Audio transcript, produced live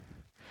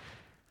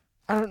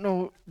I don't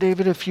know,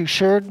 David, if you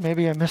shared,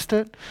 maybe I missed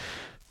it,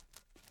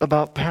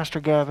 about Pastor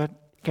Gabby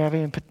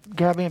in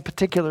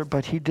particular,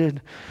 but he did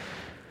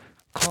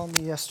call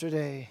me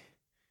yesterday,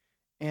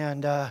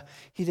 and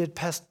he did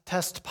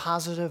test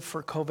positive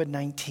for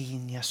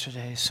COVID-19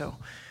 yesterday, so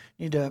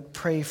need to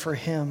pray for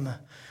him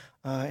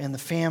and the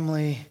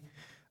family.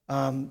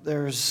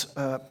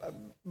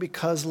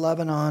 Because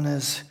Lebanon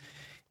is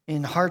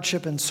in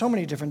hardship in so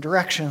many different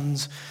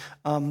directions,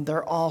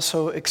 they're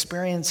also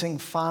experiencing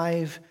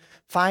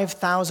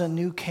 5,000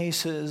 new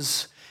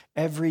cases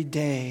every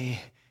day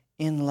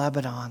in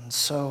Lebanon.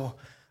 So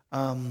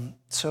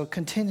it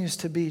continues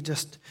to be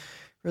just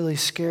really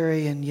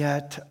scary, and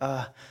yet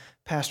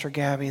Pastor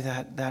Gabby,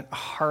 that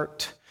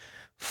heart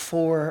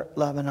for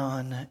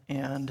Lebanon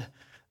and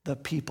the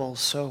people.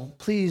 So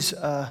please,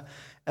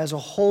 as a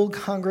whole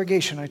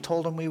congregation, I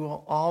told him we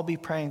will all be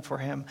praying for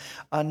him.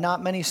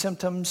 Not many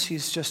symptoms.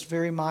 He's just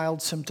very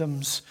mild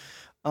symptoms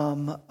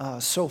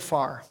so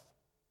far.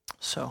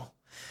 So,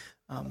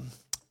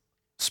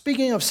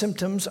 speaking of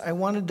symptoms, I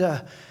wanted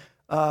to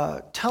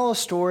tell a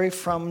story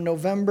from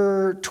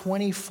November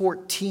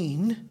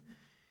 2014.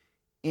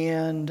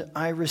 And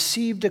I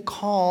received a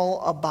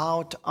call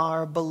about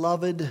our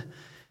beloved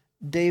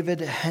David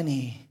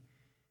Henney,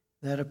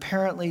 that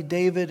apparently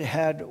David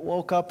had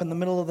woke up in the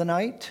middle of the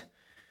night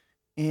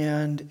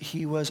and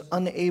he was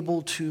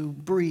unable to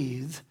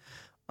breathe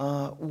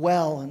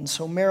well. And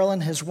so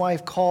Marilyn, his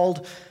wife,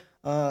 called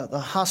the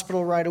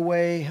hospital right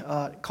away,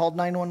 called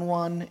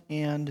 911,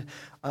 and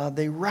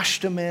they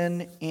rushed him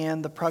in,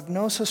 and the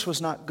prognosis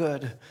was not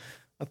good.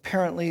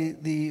 Apparently,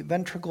 the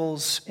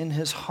ventricles in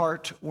his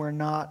heart were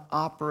not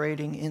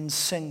operating in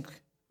sync,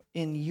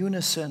 in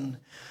unison.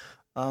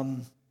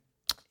 And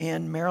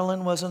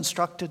Marilyn was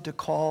instructed to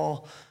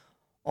call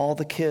all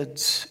the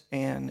kids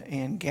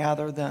and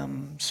gather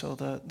them. So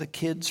the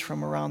kids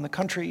from around the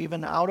country,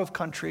 even out of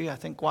country, I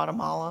think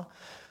Guatemala,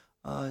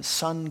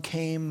 son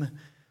came,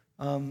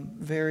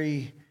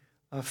 very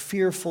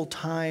fearful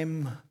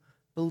time,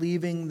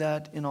 believing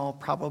that in all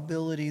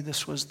probability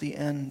this was the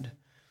end.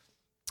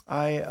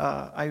 When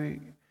I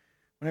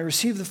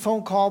received the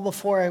phone call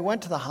before I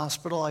went to the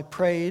hospital, I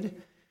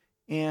prayed,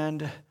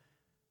 and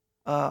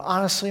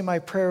honestly, my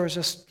prayer was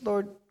just,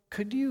 Lord,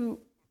 could you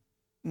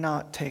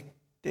not take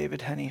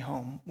David Henney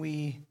home?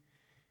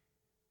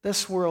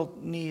 This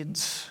world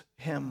needs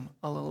him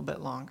a little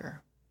bit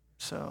longer.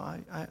 So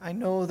I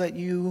know that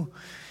you,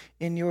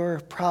 in your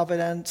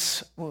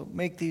providence, will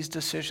make these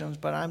decisions,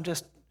 but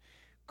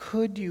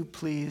could you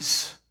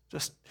please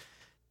just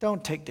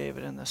don't take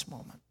David in this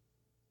moment?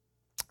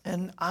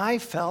 And I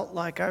felt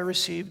like I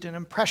received an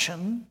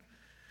impression,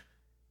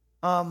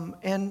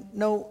 and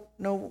no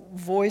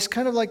voice,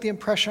 kind of like the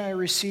impression I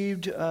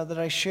received that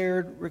I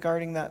shared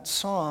regarding that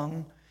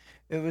song.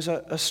 It was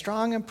a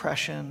strong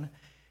impression,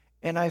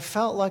 and I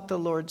felt like the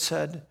Lord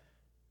said,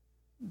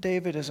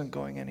 David isn't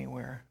going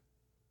anywhere.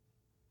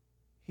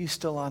 He's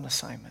still on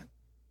assignment.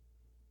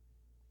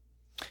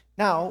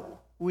 Now,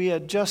 we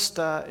had just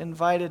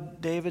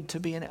invited David to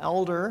be an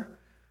elder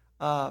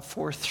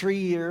for 3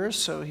 years,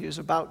 so he was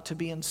about to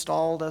be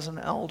installed as an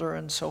elder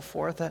and so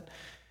forth. That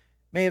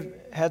may have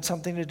had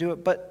something to do with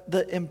it, but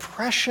the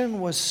impression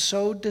was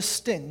so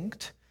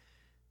distinct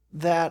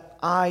that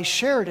I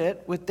shared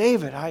it with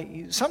David.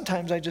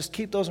 Sometimes I just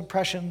keep those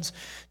impressions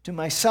to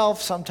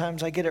myself.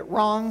 Sometimes I get it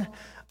wrong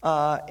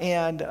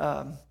and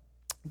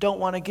don't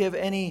want to give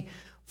any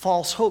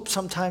false hope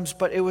sometimes,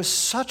 but it was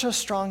such a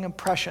strong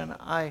impression.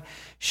 I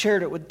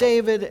shared it with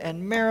David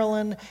and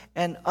Marilyn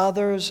and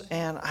others,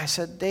 and I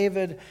said,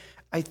 David,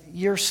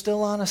 you're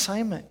still on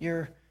assignment.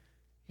 You're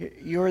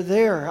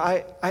there.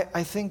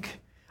 I think,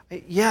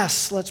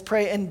 yes, let's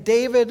pray. And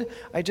David,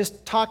 I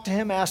just talked to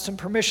him, asked him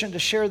permission to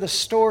share the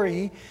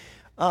story,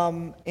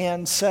 and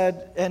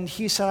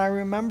he said, I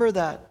remember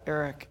that,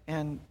 Eric,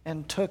 and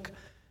took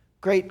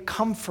great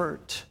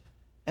comfort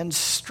and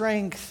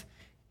strength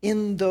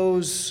in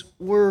those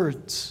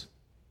words.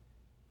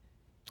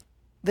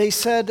 They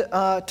said,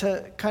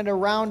 to kind of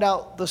round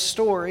out the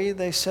story,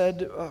 they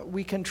said,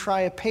 we can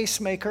try a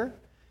pacemaker.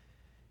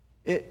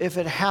 If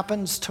it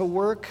happens to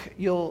work,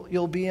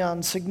 you'll be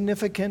on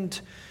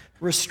significant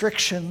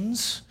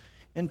restrictions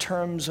in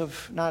terms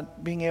of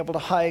not being able to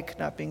hike,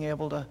 not being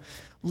able to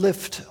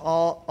lift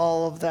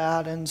all of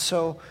that. And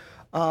so,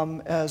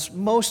 as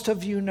most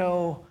of you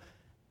know,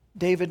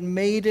 David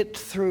made it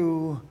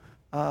through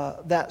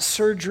that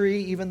surgery,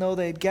 even though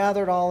they'd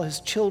gathered all his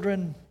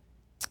children.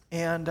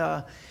 And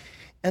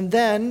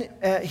then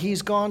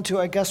he's gone to,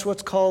 I guess,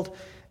 what's called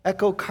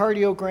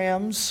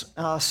echocardiograms,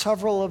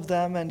 several of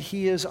them, and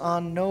he is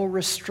on no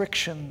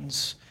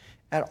restrictions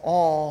at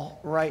all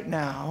right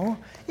now.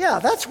 Yeah,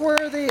 that's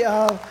worthy.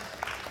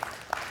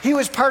 He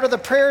was part of the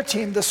prayer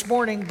team this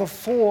morning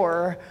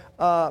before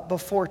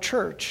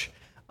church,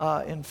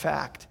 in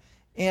fact.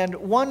 And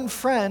one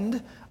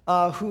friend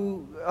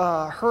who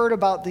heard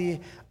about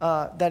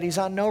that he's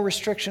on no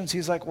restrictions,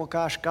 he's like, well,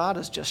 gosh, God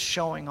is just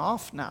showing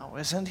off now,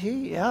 isn't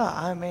he? Yeah,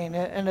 I mean,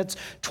 and it's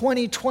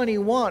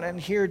 2021, and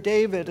here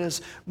David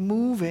is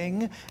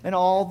moving and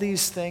all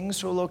these things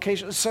to a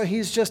location. So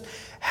he's just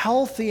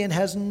healthy and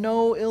has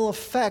no ill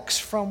effects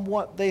from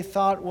what they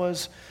thought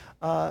was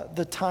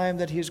the time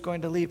that he's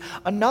going to leave.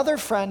 Another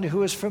friend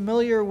who is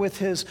familiar with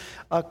his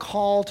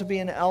call to be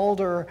an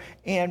elder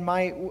and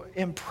my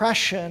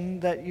impression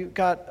that you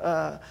got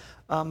a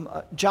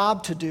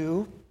job to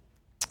do,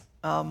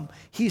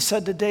 he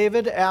said to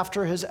David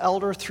after his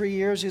elder 3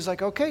 years, he's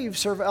like, okay, you've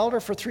served elder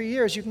for 3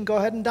 years, you can go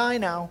ahead and die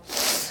now.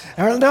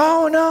 And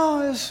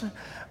no, it's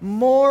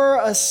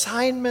more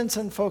assignments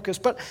and focus.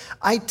 But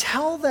I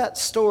tell that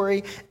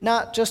story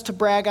not just to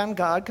brag on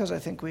God, because I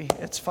think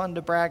it's fun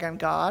to brag on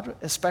God,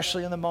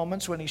 especially in the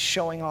moments when he's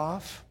showing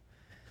off.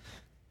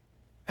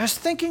 I was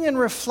thinking and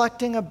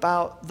reflecting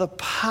about the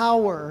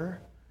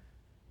power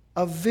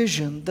of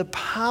vision, the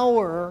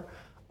power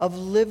of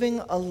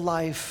living a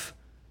life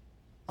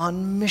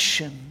on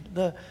mission,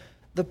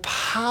 the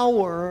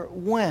power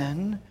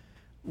when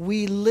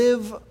we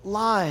live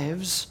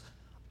lives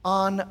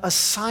on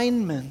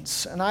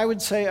assignments. And I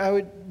would say, I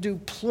would do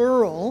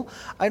plural.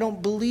 I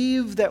don't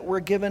believe that we're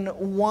given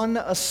one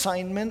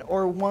assignment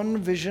or one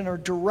vision or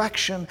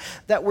direction,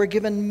 that we're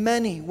given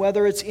many,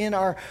 whether it's in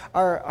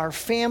our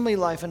family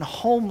life and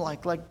home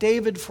life. Like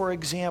David, for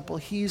example,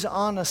 he's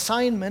on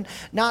assignment,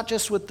 not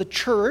just with the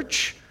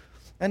church,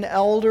 an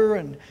elder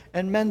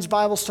and men's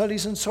Bible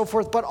studies and so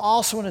forth, but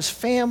also in his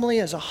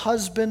family, as a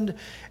husband,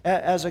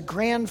 as a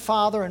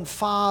grandfather and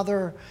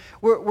father.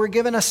 We're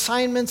given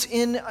assignments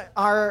in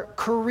our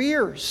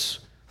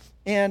careers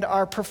and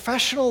our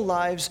professional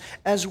lives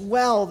as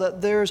well, that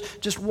there's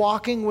just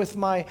walking with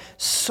my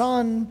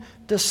son,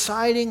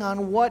 deciding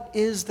on what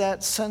is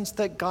that sense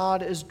that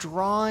God is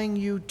drawing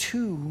you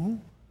to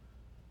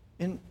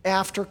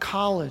after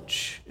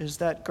college. Is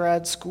that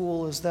grad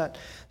school? Is that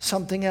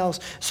something else?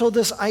 So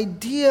this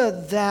idea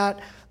that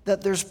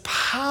there's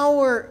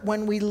power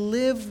when we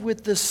live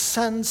with this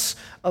sense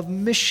of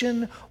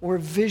mission or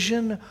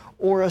vision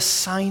or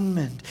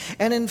assignment.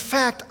 And in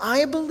fact,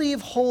 I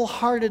believe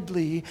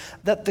wholeheartedly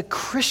that the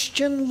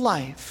Christian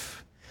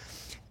life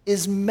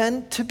is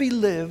meant to be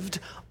lived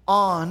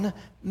on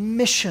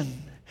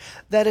mission.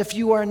 That if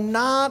you are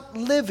not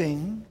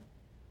living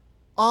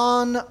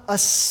on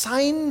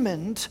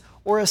assignment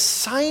or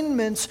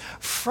assignments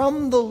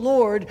from the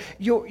Lord,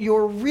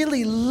 you're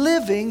really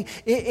living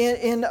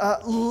in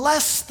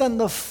less than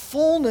the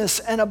fullness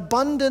and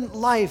abundant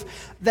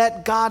life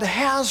that God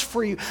has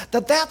for you.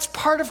 That's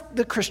part of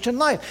the Christian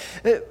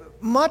life.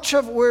 Much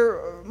of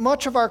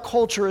our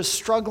culture is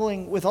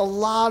struggling with a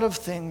lot of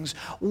things.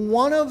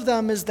 One of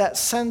them is that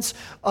sense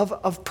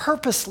of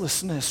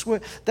purposelessness,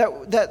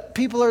 that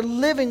people are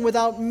living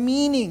without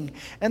meaning,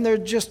 and they're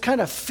just kind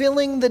of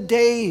filling the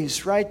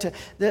days, right?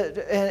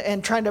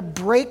 And trying to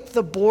break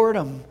the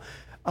boredom.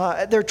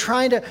 They're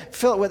trying to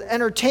fill it with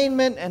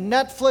entertainment and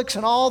Netflix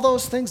and all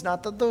those things.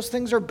 Not that those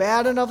things are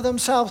bad in of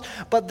themselves,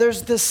 but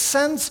there's this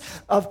sense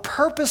of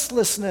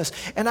purposelessness.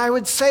 And I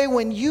would say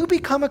when you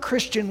become a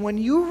Christian, when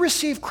you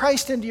receive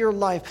Christ into your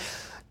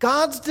life,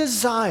 God's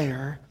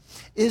desire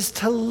is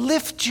to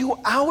lift you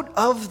out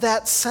of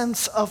that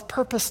sense of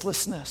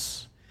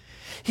purposelessness.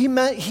 He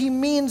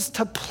means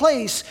to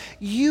place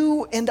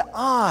you and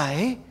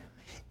I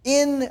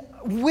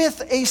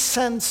with a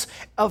sense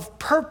of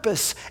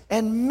purpose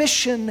and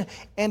mission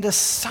and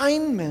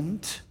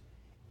assignment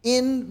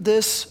in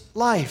this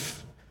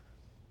life.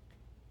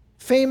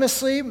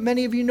 Famously,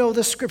 many of you know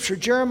this scripture,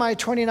 Jeremiah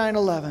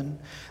 29:11.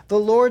 The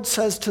Lord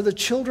says to the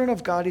children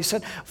of God, he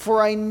said,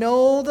 "For I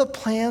know the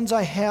plans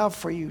I have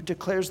for you,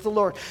 declares the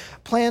Lord.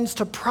 Plans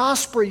to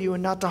prosper you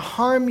and not to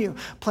harm you.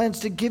 Plans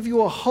to give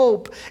you a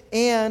hope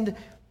and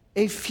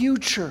a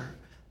future."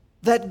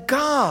 That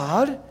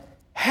God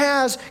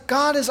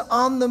is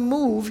on the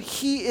move.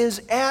 He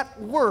is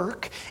at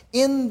work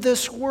in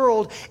this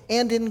world.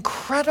 And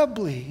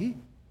incredibly,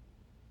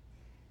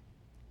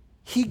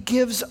 he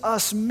gives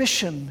us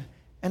mission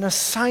and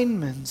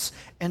assignments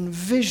and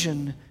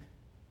vision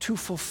to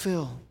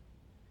fulfill.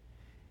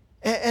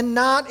 And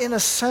not in a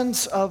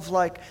sense of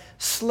like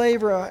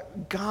slavery,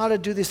 gotta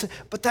do this,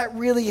 but that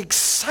really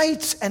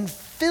excites and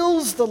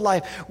fills the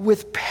life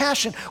with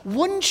passion.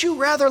 Wouldn't you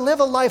rather live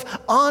a life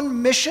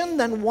on mission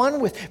than one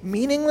with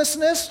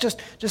meaninglessness?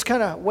 Just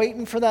kind of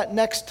waiting for that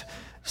next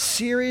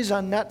series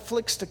on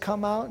Netflix to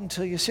come out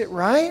until you see it,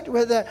 right?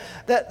 With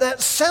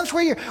that sense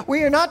where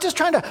you're not just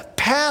trying to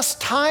pass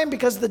time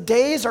because the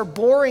days are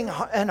boring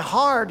and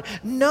hard.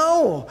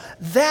 No,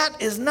 that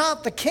is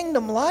not the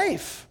kingdom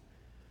life.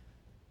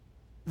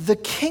 The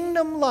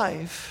kingdom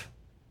life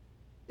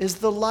is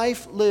the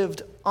life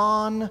lived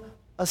on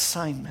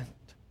assignment.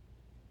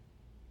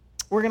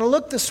 We're going to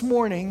look this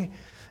morning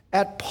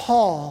at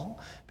Paul,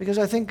 because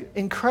I think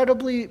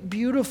incredibly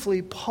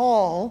beautifully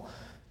Paul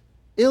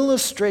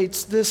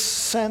illustrates this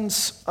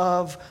sense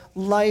of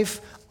life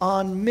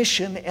on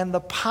mission and the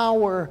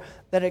power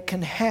that it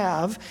can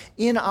have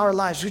in our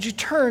lives. Would you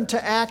turn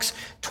to Acts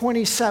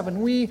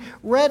 27? We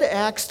read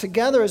Acts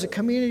together as a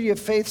community of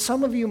faith.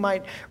 Some of you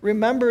might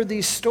remember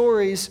these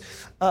stories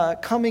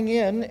coming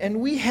in, and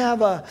we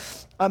have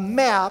a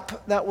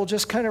map that will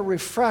just kind of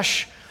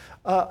refresh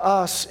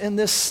us in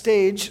this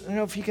stage. I don't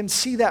know if you can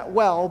see that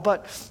well,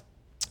 but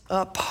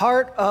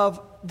part of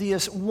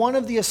one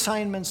of the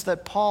assignments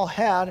that Paul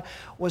had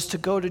was to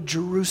go to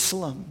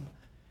Jerusalem.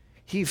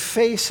 He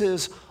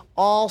faces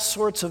all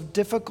sorts of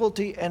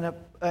difficulty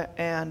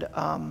and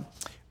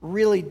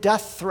really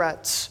death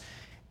threats,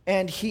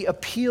 and he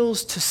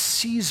appeals to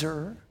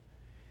Caesar,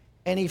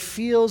 and he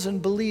feels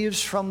and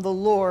believes from the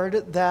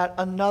Lord that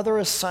another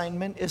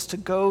assignment is to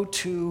go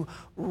to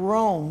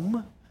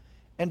Rome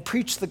and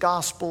preach the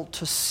gospel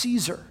to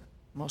Caesar,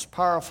 most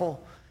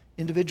powerful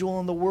individual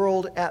in the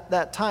world at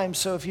that time.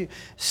 So if you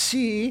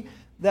see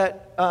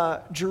that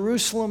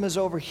Jerusalem is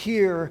over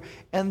here,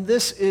 and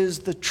this is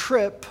the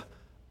trip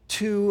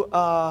to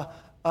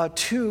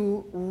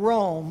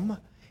Rome,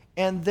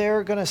 and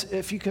they're going to,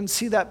 if you can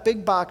see that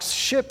big box,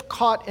 ship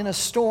caught in a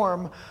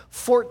storm,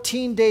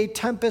 14-day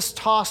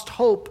tempest-tossed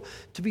hope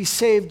to be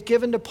saved,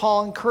 given to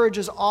Paul,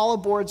 encourages all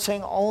aboard,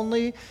 saying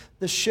only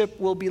the ship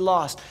will be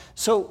lost.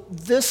 So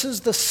this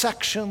is the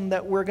section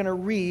that we're going to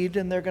read,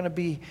 and they're going to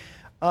be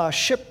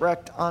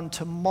shipwrecked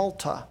onto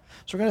Malta.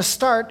 So we're going to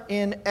start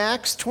in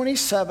Acts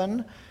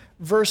 27,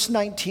 verse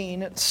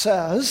 19. It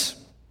says,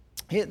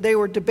 they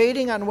were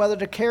debating on whether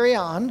to carry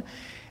on,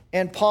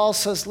 and Paul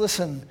says,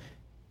 listen,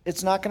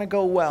 it's not going to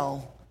go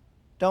well.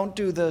 Don't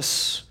do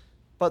this.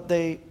 But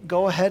they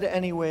go ahead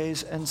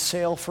anyways and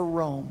sail for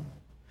Rome.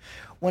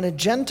 When a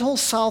gentle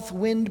south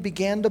wind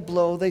began to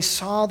blow, they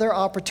saw their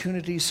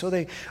opportunity, so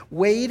they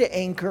weighed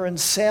anchor and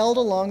sailed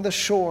along the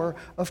shore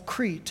of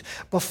Crete.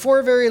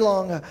 Before very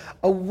long,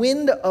 a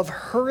wind of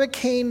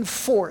hurricane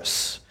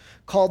force,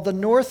 called the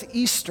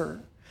northeaster,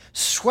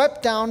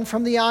 swept down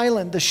from the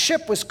island. The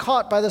ship was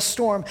caught by the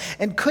storm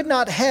and could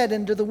not head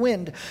into the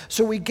wind.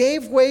 So we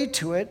gave way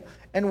to it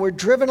and were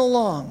driven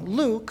along.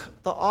 Luke,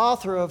 the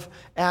author of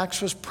Acts,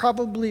 was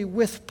probably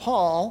with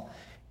Paul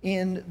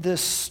in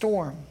this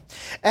storm.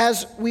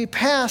 As we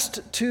passed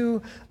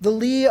to the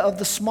lee of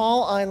the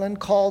small island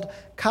called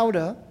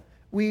Cauda,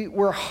 we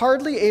were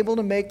hardly able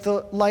to make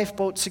the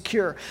lifeboat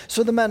secure.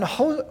 So the men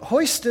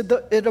hoisted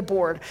it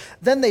aboard.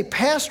 Then they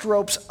passed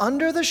ropes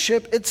under the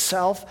ship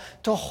itself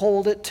to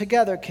hold it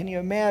together. Can you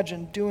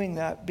imagine doing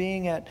that,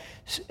 being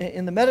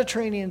in the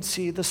Mediterranean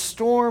Sea, the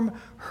storm,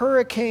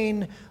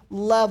 hurricane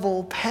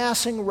level,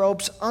 passing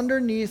ropes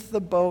underneath the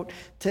boat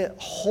to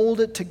hold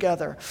it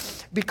together?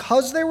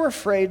 Because they were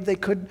afraid they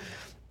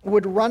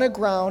would run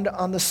aground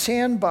on the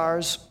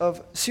sandbars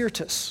of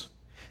Syrtis.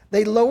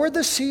 They lowered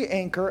the sea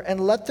anchor and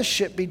let the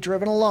ship be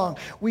driven along.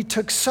 We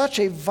took such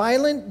a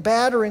violent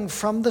battering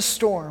from the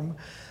storm.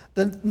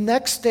 The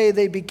next day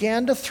they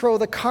began to throw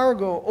the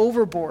cargo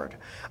overboard.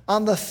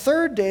 On the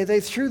third day they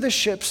threw the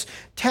ship's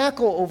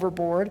tackle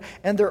overboard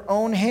and their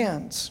own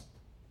hands.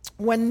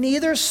 When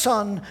neither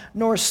sun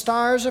nor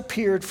stars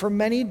appeared for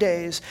many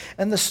days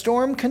and the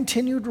storm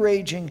continued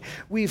raging,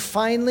 we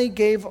finally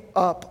gave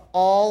up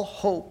all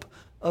hope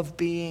of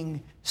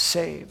being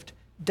saved.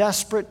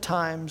 Desperate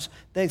times,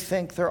 they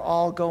think they're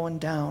all going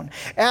down.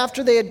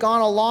 After they had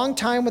gone a long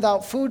time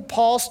without food,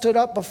 Paul stood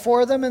up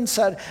before them and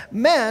said,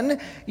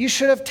 "Men, you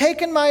should have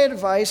taken my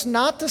advice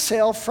not to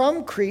sail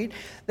from Crete.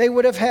 They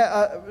would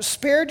have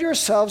spared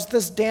yourselves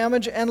this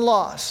damage and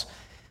loss."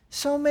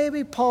 So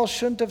maybe Paul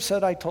shouldn't have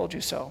said, "I told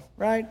you so,"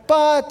 right?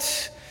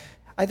 But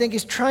I think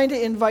he's trying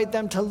to invite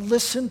them to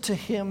listen to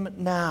him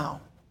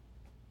now.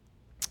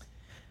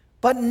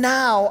 "But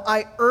now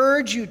I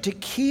urge you to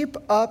keep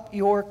up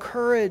your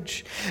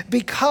courage,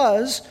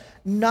 because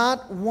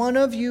not one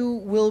of you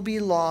will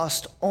be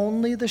lost,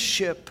 only the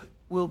ship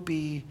will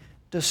be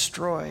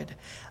destroyed."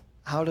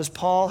 How does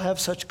Paul have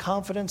such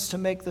confidence to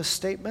make this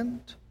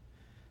statement?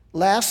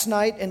 "Last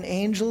night an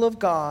angel of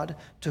God,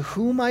 to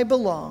whom I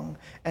belong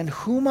and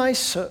whom I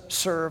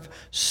serve,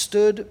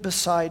 stood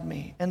beside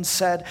me and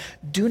said,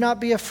 'Do not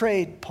be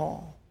afraid,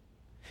 Paul.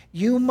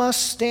 You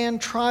must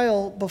stand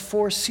trial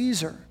before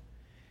Caesar.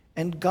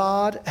 And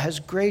God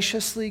has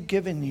graciously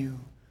given you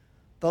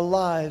the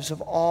lives of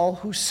all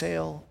who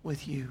sail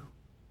with you.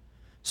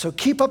 So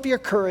keep up your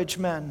courage,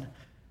 men,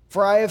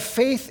 for I have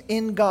faith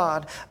in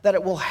God that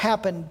it will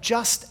happen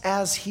just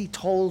as he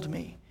told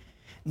me.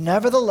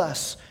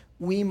 Nevertheless,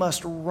 we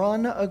must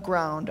run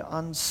aground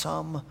on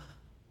some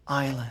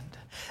island."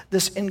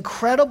 This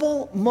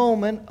incredible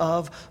moment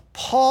of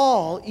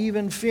Paul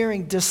even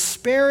fearing,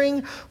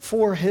 despairing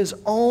for his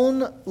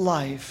own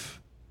life.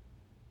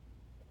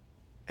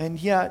 And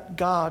yet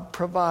God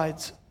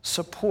provides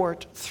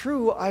support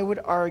through, I would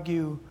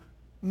argue,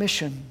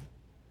 mission,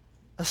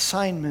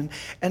 assignment,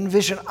 and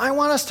vision. I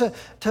want us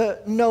to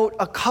note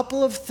a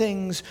couple of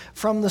things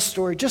from the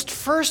story. Just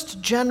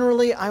first,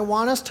 generally, I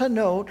want us to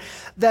note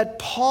that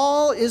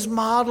Paul is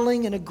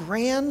modeling, in a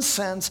grand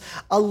sense,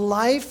 a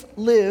life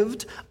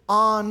lived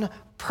on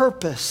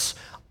purpose,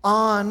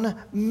 on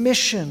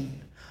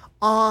mission,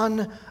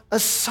 on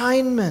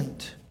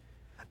assignment.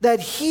 That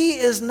he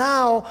is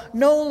now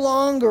no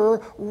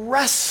longer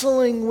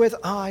wrestling with,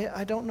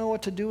 I don't know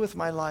what to do with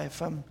my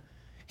life.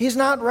 He's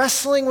not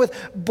wrestling with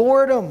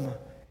boredom.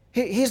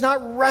 He's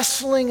not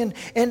wrestling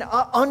and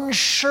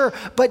unsure,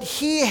 but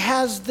he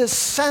has this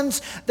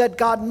sense that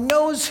God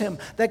knows him,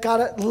 that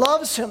God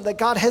loves him, that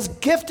God has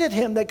gifted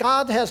him, that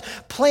God has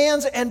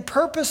plans and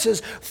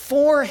purposes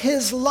for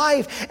his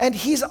life, and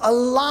he's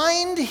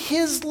aligned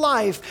his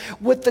life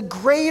with the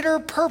greater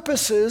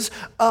purposes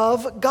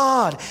of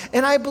God.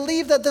 And I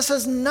believe that this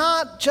is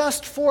not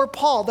just for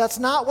Paul. That's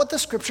not what the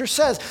scripture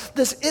says.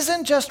 This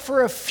isn't just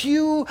for a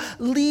few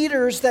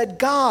leaders that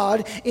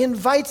God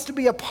invites to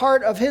be a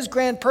part of his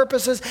grand purposes,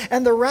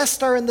 and the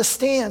rest are in the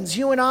stands,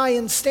 you and I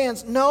in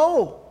stands.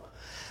 No.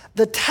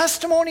 The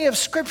testimony of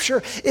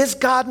Scripture is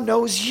God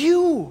knows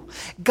you.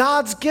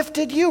 God's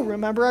gifted you.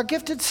 Remember our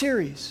gifted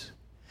series.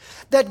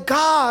 That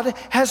God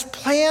has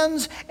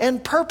plans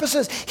and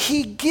purposes.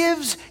 He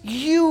gives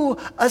you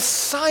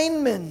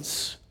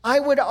assignments,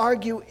 I would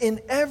argue, in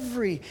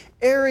every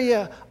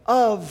area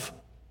of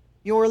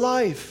your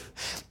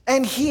life.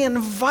 And he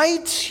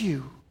invites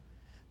you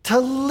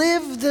to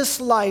live this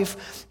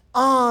life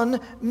on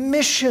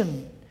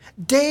mission,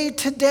 day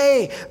to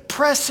day,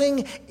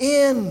 pressing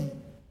in.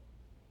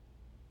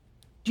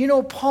 Do you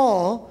know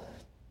Paul,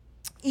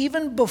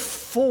 even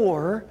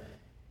before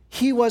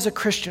he was a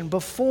Christian,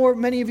 before,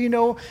 many of you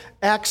know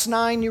Acts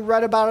 9, you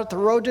read about it, the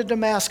road to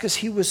Damascus,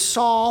 he was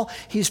Saul,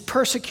 he's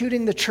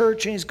persecuting the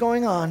church and he's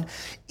going on.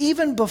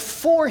 Even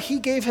before he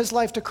gave his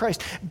life to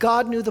Christ,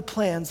 God knew the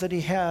plans that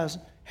he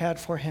had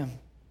for him.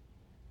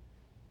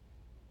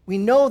 We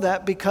know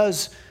that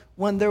because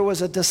when there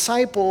was a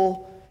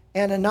disciple,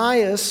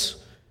 Ananias,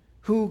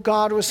 who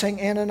God was saying,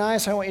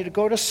 Ananias, I want you to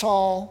go to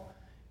Saul,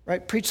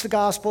 right? Preach the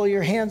gospel,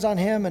 your hands on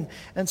him,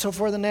 and so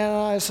forth. And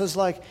Ananias is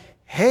like,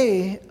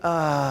 hey,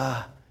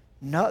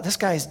 no, this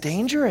guy's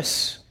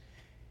dangerous.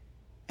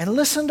 And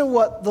listen to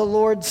what the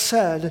Lord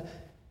said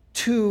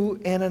to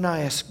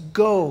Ananias.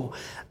 Go,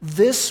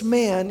 this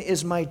man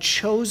is my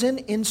chosen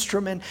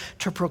instrument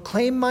to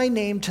proclaim my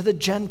name to the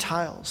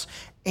Gentiles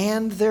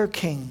and their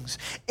kings,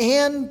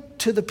 and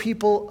to the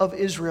people of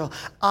Israel.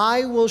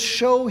 I will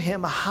show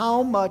him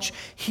how much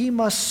he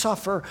must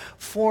suffer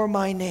for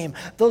my name.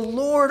 The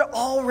Lord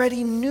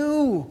already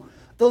knew.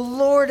 The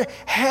Lord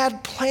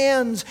had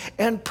plans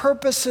and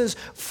purposes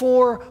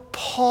for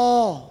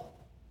Paul.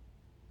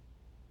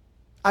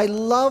 I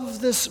love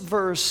this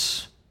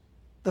verse,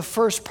 the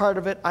first part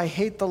of it. I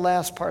hate the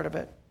last part of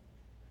it,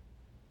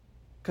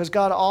 because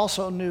God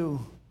also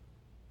knew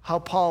how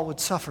Paul would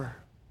suffer.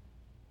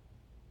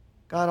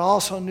 God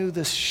also knew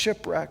this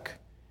shipwreck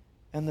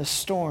and the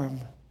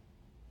storm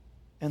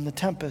and the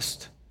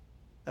tempest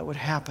that would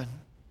happen.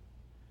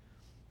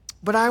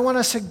 But I want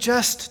to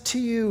suggest to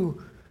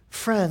you,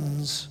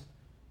 friends,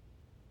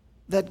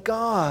 that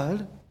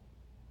God,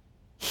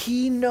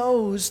 he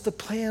knows the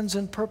plans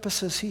and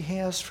purposes he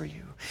has for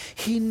you.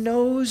 He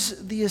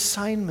knows the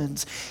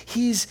assignments.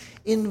 He's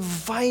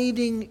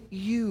inviting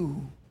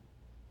you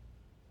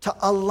to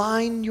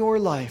align your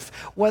life,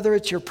 whether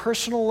it's your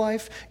personal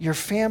life, your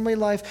family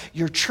life,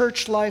 your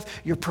church life,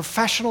 your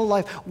professional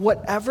life,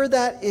 whatever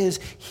that is,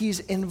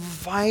 he's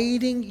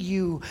inviting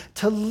you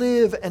to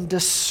live and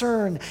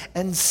discern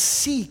and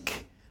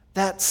seek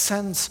that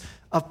sense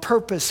of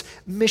purpose,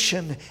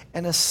 mission,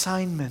 and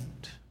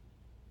assignment.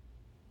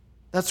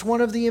 That's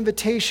one of the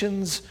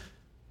invitations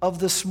of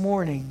this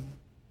morning.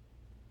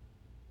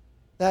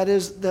 That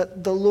is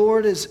that the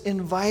Lord is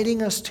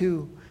inviting us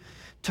to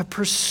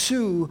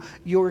pursue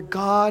your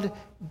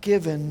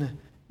God-given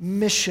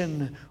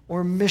mission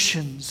or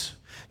missions,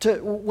 to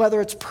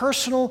whether it's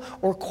personal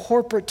or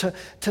corporate,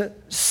 to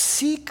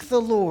seek the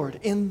Lord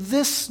in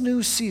this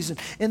new season,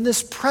 in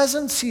this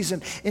present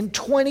season, in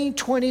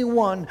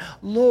 2021.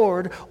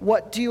 Lord,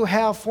 what do you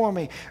have for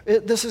me?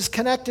 This is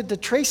connected to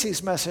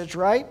Tracy's message,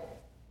 right?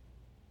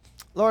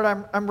 Lord,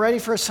 I'm ready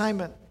for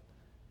assignment.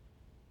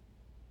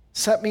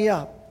 Set me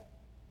up.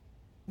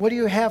 What do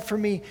you have for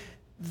me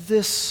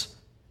this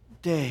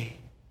day?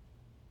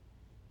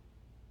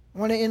 I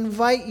want to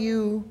invite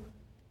you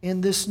in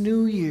this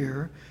new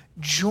year,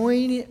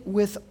 join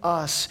with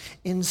us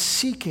in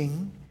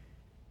seeking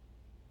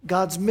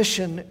God's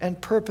mission and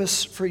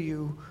purpose for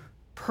you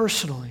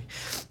personally.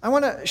 I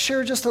want to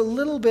share just a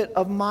little bit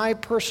of my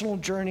personal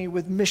journey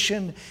with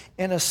mission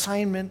and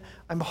assignment.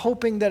 I'm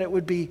hoping that it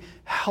would be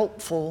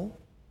helpful.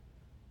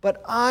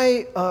 But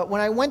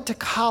when I went to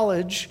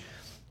college,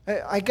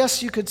 I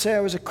guess you could say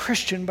I was a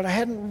Christian, but I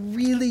hadn't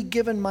really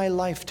given my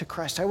life to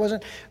Christ. I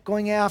wasn't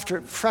going after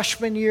it.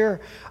 Freshman year,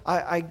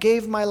 I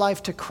gave my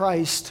life to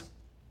Christ.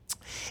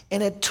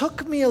 And it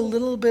took me a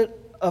little bit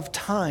of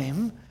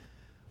time,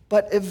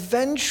 but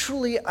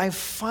eventually I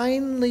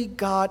finally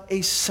got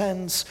a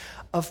sense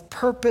of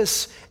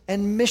purpose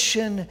and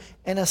mission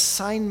and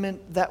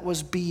assignment that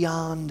was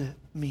beyond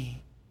me.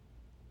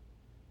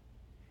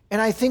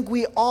 And I think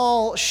we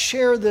all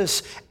share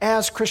this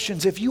as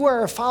Christians. If you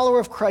are a follower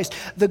of Christ,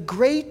 the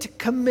Great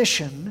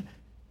Commission,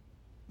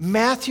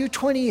 Matthew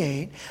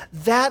 28,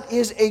 that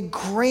is a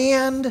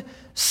grand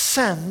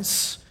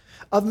sense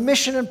of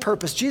mission and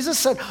purpose. Jesus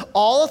said,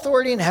 all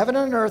authority in heaven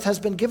and on earth has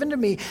been given to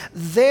me.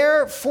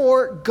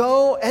 Therefore,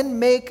 go and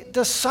make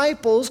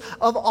disciples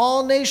of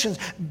all nations,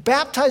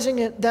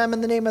 baptizing them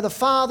in the name of the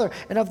Father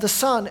and of the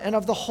Son and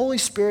of the Holy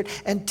Spirit,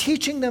 and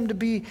teaching them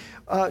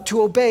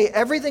to obey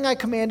everything I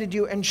commanded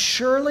you. And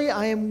surely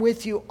I am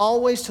with you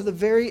always to the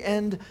very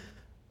end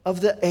of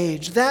the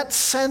age. That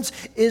sense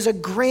is a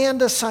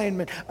grand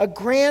assignment, a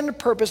grand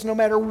purpose, no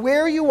matter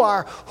where you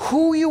are,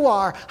 who you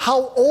are,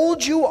 how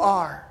old you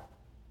are,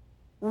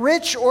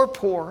 rich or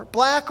poor,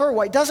 black or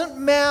white, doesn't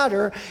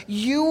matter.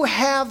 You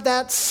have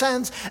that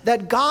sense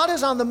that God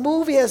is on the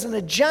move. He has an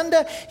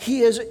agenda.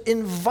 He is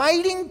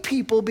inviting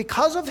people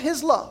because of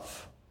his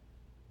love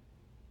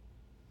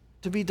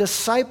to be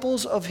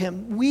disciples of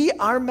him. We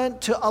are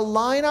meant to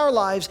align our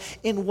lives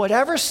in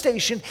whatever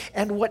station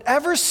and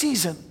whatever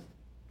season,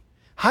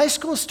 high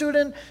school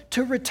student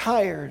to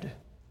retired,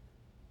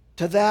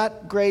 to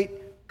that great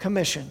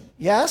commission.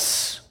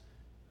 Yes?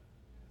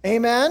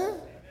 Amen?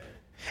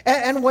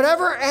 And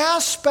whatever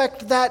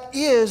aspect that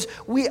is,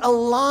 we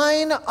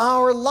align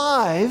our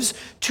lives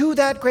to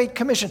that great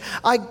commission.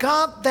 I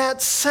got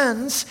that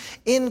sense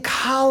in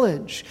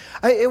college.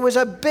 It was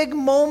a big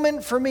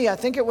moment for me. I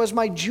think it was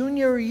my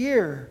junior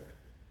year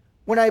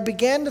when I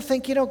began to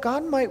think,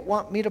 God might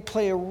want me to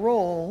play a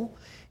role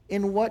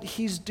in what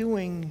he's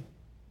doing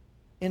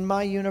in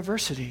my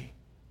university.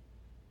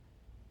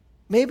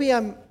 Maybe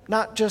I'm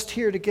not just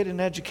here to get an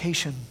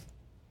education.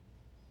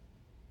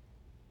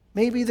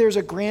 Maybe there's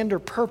a grander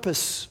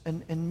purpose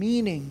and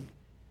meaning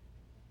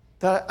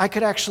that I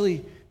could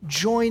actually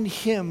join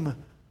him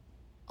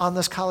on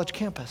this college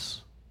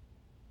campus.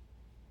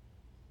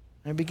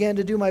 And I began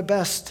to do my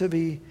best to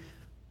be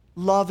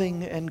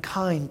loving and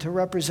kind, to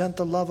represent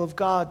the love of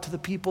God to the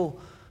people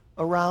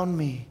around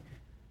me,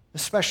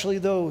 especially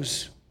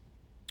those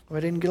who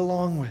I didn't get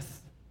along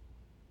with.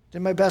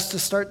 Did my best to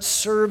start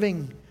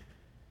serving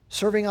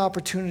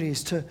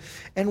opportunities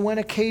and when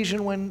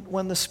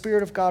the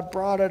Spirit of God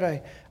brought it,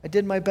 I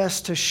did my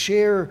best to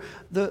share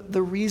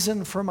the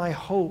reason for my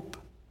hope,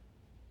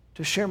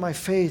 to share my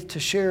faith, to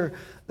share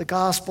the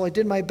gospel. I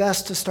did my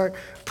best to start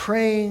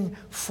praying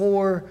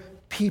for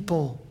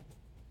people.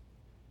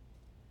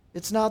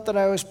 It's not that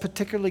I was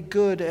particularly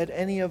good at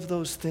any of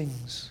those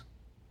things,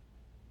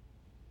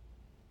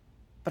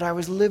 but I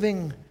was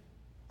living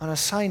on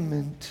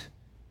assignment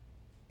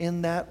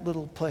in that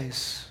little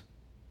place,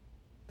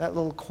 that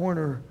little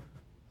corner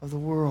of the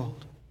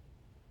world.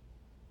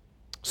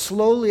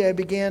 Slowly, I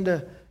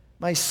began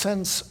my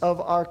sense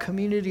of our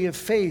community of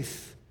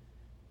faith.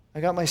 I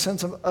got my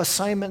sense of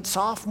assignment.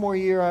 Sophomore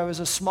year, I was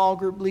a small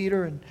group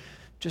leader and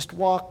just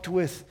walked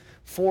with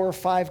 4 or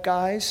 5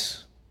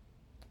 guys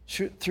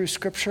through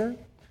Scripture.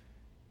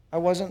 I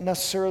wasn't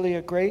necessarily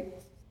a great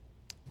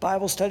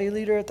Bible study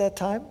leader at that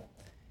time,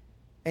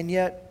 and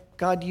yet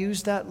God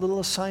used that little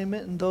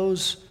assignment in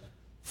those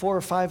 4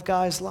 or 5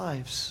 guys'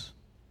 lives.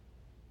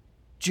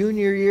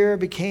 Junior year, I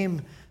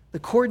became the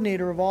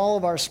coordinator of all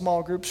of our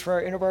small groups for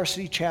our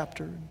InterVarsity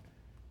chapter.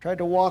 Tried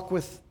to walk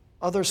with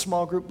other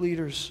small group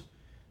leaders.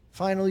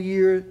 Final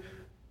year,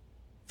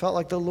 felt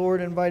like the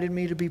Lord invited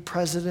me to be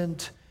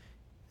president.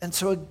 And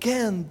so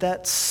again,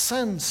 that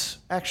sense,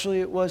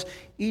 actually it was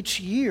each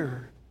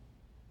year,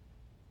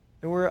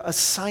 there were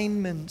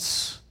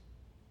assignments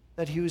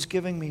that he was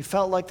giving me.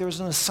 Felt like there was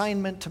an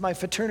assignment to my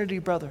fraternity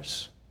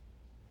brothers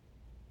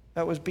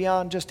that was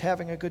beyond just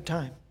having a good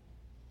time.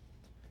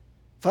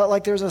 Felt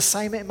like there was an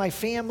assignment in my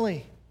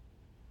family.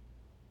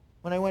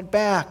 When I went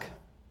back,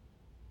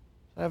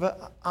 I have an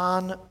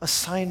on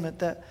assignment,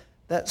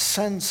 that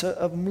sense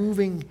of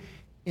moving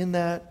in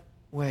that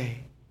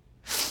way.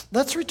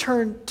 Let's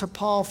return to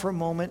Paul for a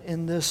moment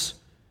in this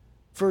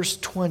verse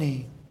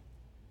 20.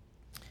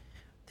 I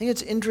think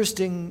it's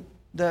interesting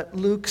that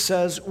Luke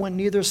says, when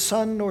neither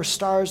sun nor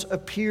stars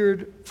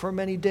appeared for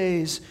many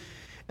days,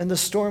 and the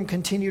storm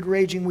continued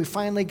raging, we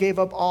finally gave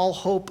up all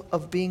hope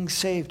of being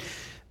saved.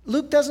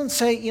 Luke doesn't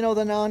say,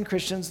 the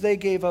non-Christians, they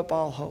gave up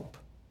all hope.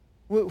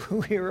 We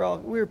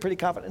were pretty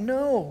confident.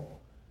 No.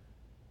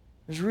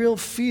 There's real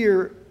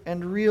fear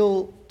and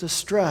real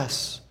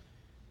distress.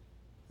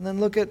 And then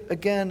look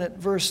again at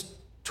verse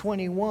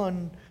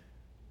 21,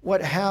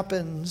 what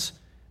happens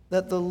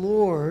that the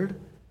Lord,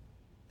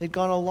 they'd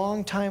gone a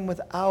long time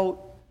without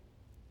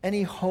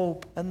any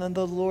hope, and then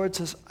the Lord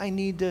says, I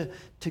need to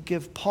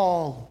give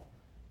Paul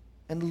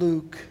and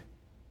Luke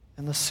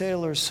and the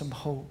sailors some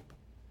hope.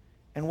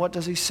 And what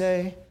does he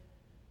say?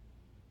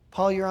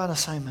 Paul, you're on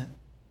assignment.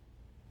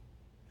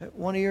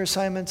 One of your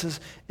assignments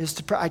is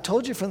to pray. I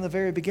told you from the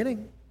very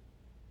beginning,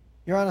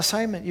 you're on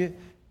assignment.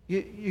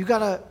 You got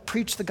to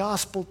preach the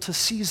gospel to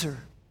Caesar.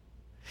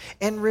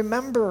 And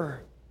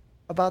remember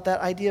about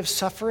that idea of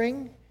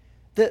suffering,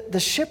 the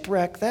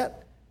shipwreck,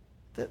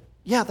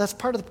 that's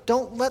part of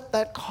don't let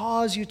that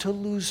cause you to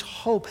lose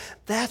hope.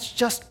 That's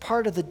just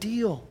part of the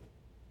deal.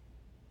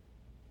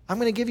 I'm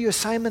going to give you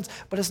assignments,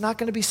 but it's not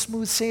going to be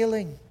smooth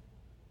sailing.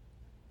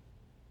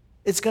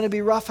 It's going to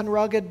be rough and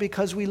rugged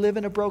because we live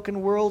in a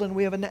broken world and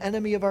we have an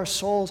enemy of our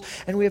souls,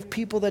 and we have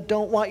people that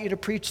don't want you to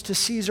preach to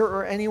Caesar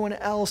or anyone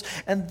else,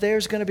 and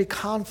there's going to be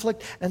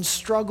conflict and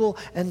struggle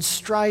and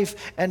strife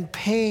and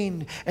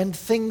pain and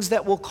things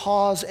that will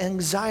cause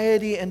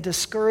anxiety and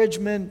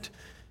discouragement.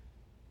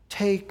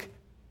 Take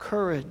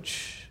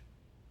courage.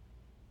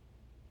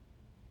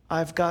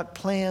 I've got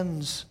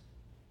plans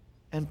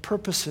and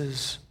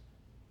purposes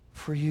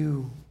for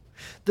you.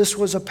 This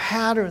was a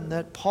pattern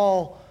that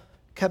Paul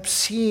kept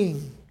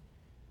seeing.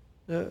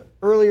 The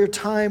earlier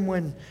time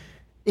when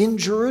in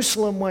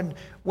Jerusalem,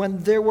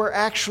 when there were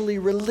actually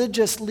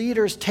religious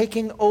leaders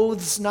taking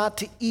oaths not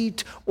to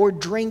eat or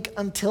drink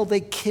until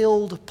they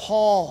killed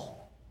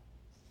Paul.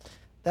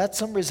 That's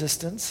some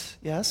resistance,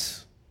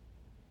 yes?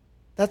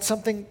 That's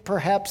something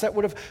perhaps that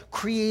would have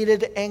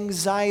created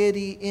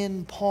anxiety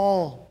in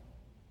Paul.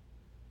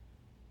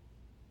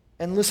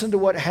 And listen to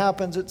what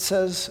happens. It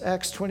says,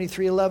 Acts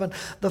 23:11,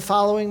 the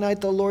following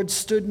night the Lord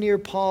stood near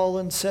Paul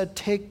and said,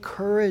 take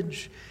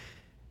courage.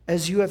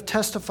 As you have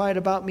testified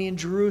about me in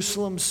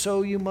Jerusalem,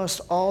 so you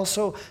must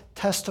also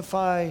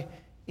testify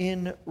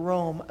in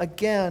Rome.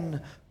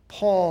 Again,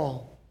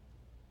 Paul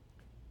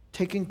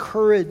taking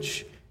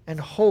courage and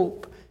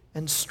hope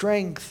and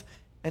strength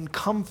and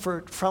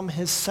comfort from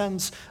his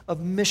sense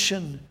of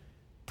mission,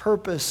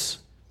 purpose,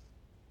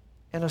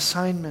 and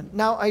assignment.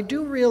 Now, I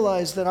do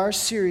realize that our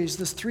series,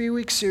 this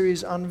 3-week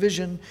series on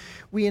vision,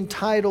 we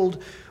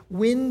entitled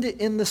Wind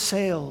in the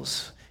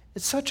Sails.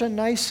 It's such a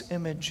nice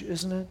image,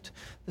 isn't it?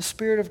 The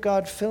Spirit of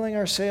God filling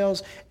our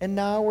sails, and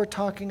now we're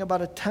talking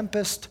about a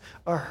tempest,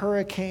 a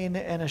hurricane,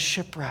 and a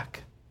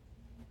shipwreck.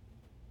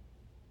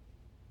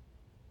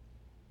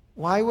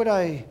 Why would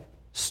I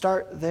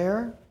start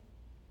there?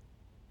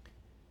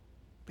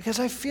 Because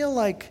I feel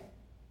like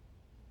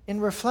in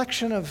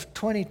reflection of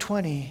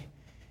 2020,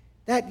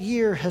 that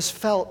year has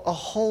felt a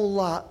whole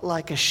lot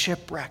like a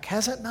shipwreck,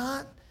 has it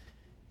not?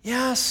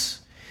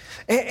 Yes.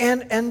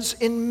 And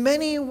in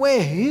many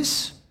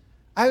ways,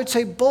 I would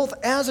say both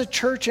as a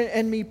church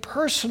and me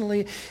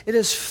personally, it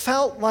has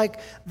felt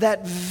like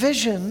that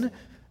vision,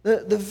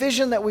 the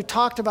vision that we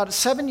talked about, a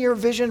 7-year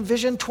vision,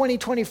 Vision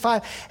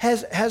 2025,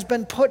 has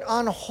been put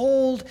on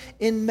hold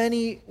in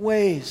many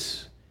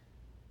ways.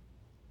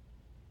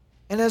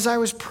 And as I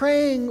was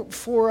praying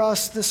for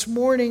us this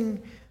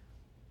morning,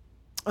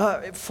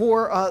 I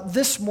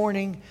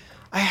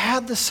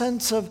had the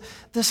sense of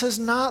this is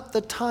not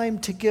the time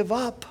to give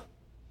up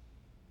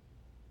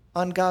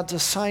on God's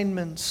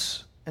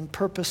assignments and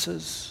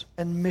purposes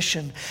and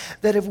mission.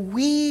 That if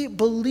we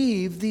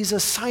believe these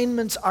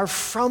assignments are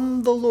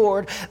from the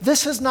Lord,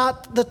 this is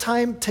not the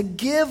time to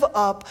give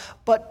up,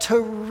 but to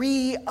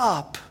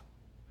re-up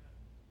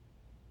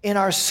in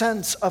our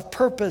sense of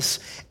purpose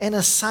and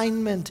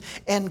assignment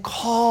and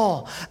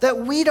call. That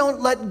we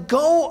don't let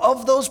go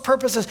of those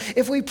purposes.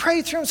 If we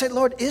pray through and say,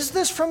 Lord, is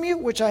this from you?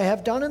 Which I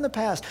have done in the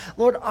past.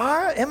 Lord,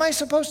 am I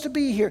supposed to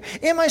be here?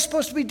 Am I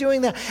supposed to be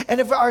doing that? And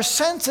if our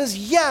sense is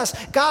yes,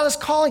 God is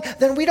calling,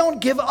 then we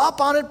don't give up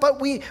on it, but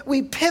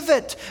we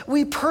pivot,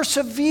 we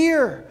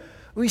persevere.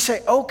 We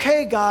say,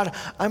 okay, God,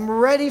 I'm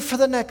ready for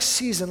the next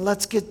season.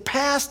 Let's get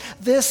past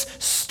this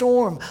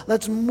storm.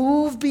 Let's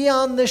move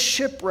beyond this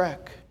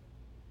shipwreck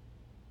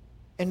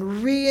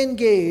and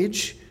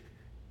re-engage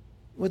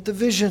with the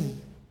vision.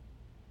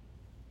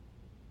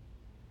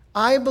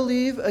 I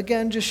believe,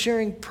 again, just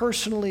sharing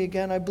personally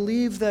again, I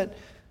believe that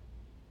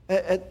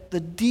at the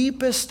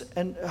deepest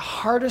and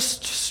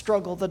hardest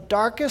struggle, the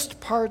darkest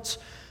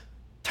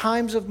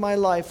times of my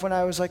life when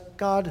I was like,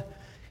 God,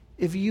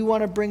 if you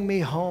want to bring me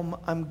home,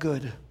 I'm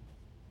good.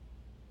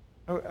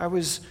 I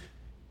was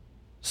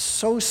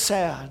so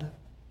sad,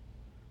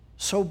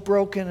 so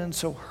broken and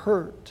so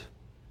hurt.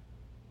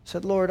 I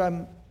said, Lord,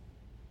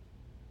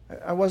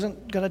 I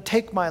wasn't going to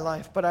take my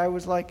life, but I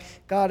was like,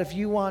 God, if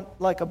you want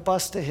like a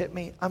bus to hit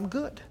me, I'm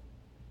good.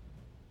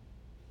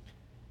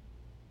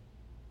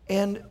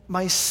 And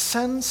my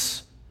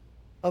sense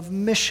of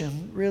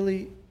mission,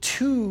 really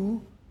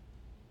 2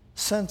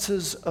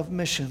 senses of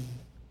mission.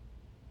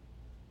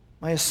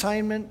 My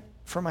assignment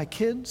for my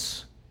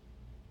kids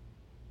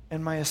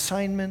and my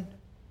assignment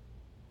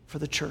for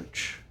the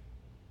church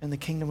and the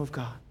kingdom of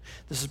God.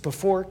 This is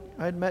before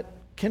I'd met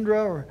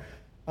Kendra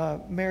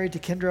or married to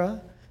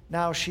Kendra.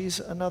 Now she's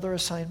another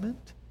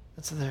assignment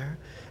that's there.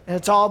 And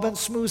it's all been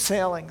smooth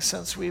sailing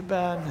since we've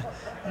been.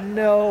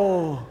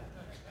 No.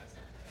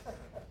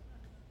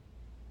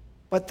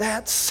 But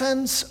that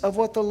sense of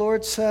what the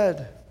Lord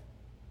said.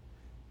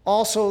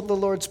 Also, the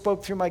Lord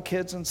spoke through my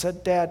kids and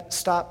said, Dad,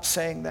 stop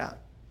saying that.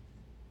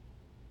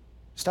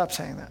 Stop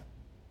saying that.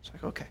 It's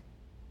like, okay.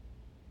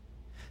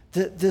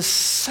 This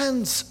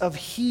sense of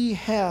He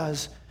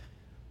has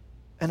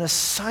an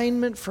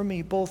assignment for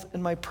me, both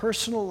in my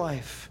personal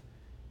life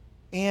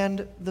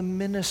and the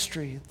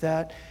ministry,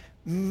 that,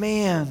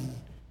 man,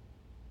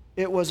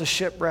 it was a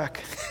shipwreck.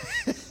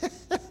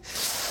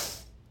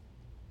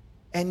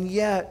 And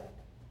yet,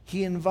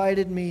 He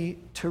invited me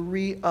to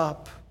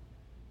re-up.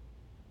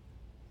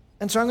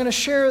 And so I'm going to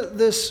share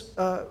this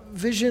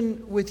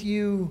vision with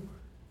you,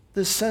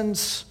 this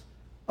sense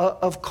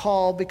of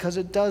call, because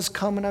it does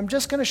come, and I'm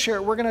just going to share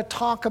it. We're going to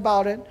talk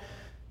about it.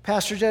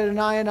 Pastor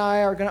Jedediah and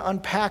I are going to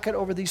unpack it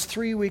over these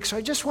 3 weeks. So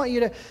I just want you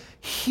to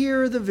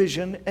hear the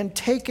vision and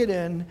take it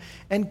in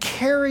and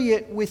carry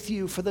it with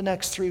you for the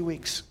next 3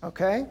 weeks,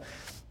 okay?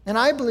 And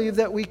I believe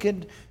that we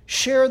can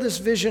share this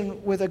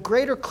vision with a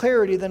greater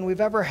clarity than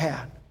we've ever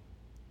had.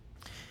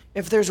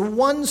 If there's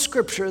one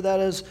scripture that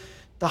is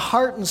the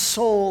heart and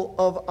soul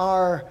of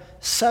our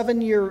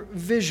 7-year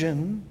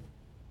vision,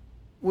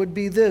 would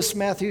be this,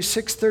 Matthew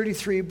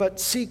 6:33, but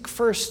seek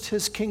first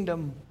his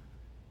kingdom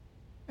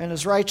and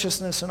his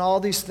righteousness, and all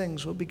these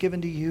things will be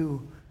given to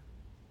you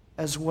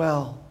as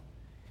well.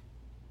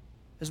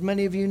 As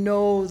many of you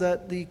know,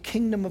 that the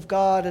kingdom of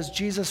God is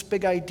Jesus'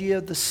 big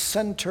idea, the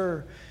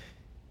center.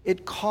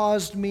 It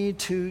caused me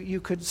to,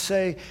 you could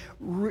say,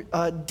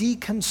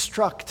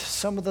 deconstruct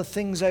some of the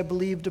things I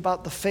believed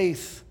about the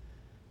faith,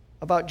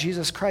 about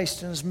Jesus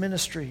Christ and his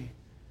ministry,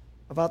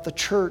 about the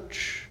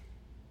church,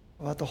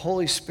 about the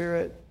Holy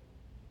Spirit,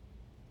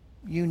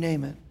 you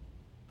name it.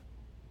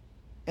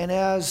 And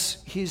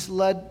as he's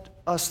led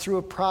us through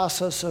a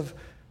process of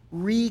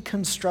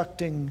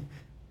reconstructing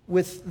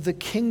with the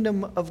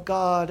kingdom of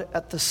God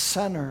at the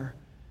center,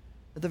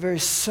 the very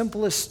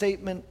simplest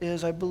statement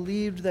is, I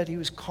believed that he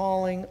was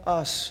calling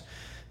us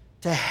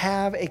to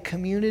have a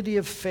community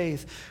of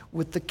faith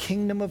with the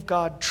kingdom of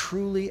God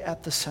truly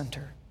at the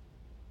center,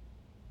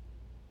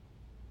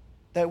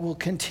 that will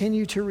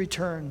continue to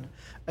return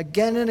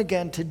again and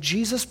again to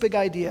Jesus' big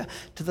idea,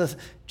 to the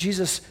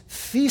Jesus'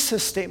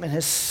 thesis statement,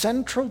 his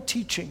central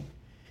teaching,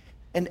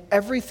 and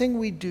everything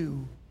we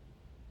do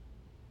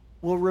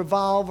will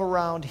revolve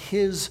around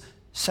his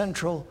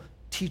central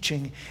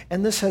teaching.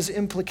 And this has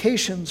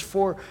implications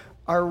for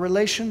our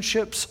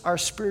relationships, our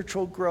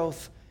spiritual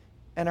growth,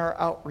 and our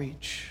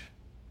outreach.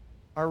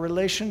 Our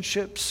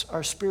relationships,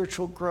 our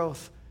spiritual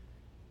growth,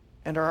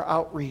 and our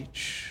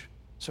outreach.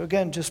 So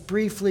again, just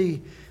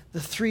briefly, the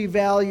 3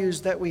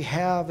 values that we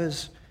have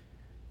is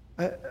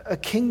a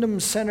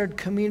kingdom-centered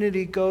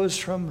community goes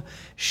from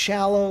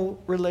shallow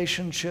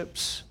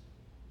relationships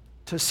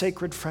to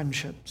sacred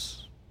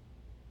friendships.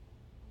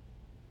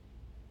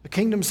 A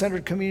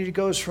kingdom-centered community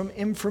goes from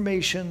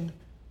information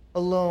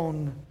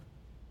alone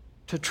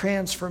to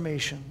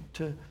transformation,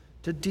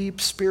 to deep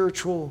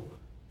spiritual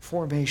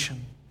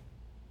formation.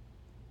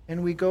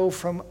 And we go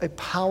from a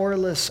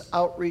powerless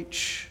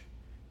outreach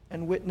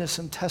and witness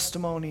and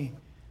testimony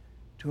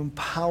to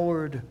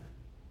empowered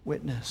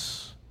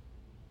witness,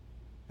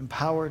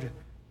 empowered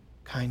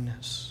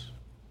kindness.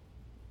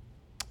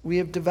 We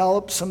have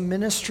developed some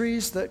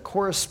ministries that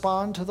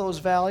correspond to those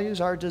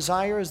values. Our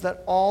desire is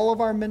that all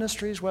of our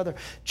ministries, whether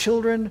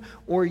children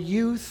or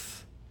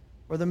youth,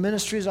 or the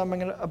ministries I'm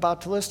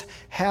about to list,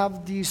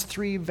 have these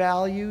 3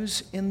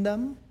 values in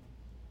them.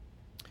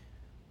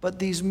 But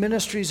these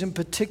ministries in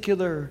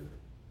particular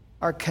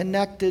are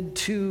connected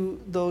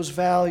to those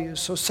values.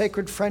 So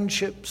sacred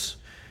friendships,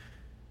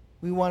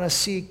 we want to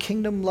see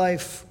kingdom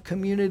life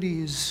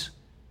communities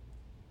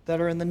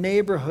that are in the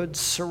neighborhoods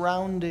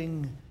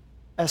surrounding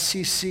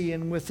SCC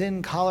and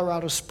within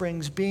Colorado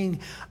Springs, being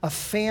a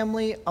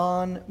family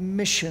on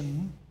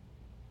mission.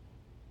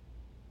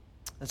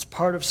 That's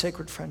part of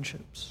sacred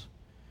friendships.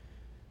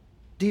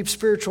 Deep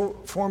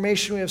spiritual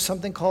formation, we have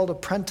something called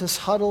apprentice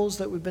huddles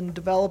that we've been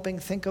developing.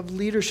 Think of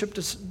leadership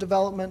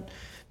development,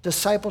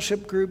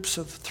 discipleship groups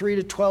of 3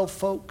 to 12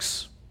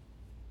 folks.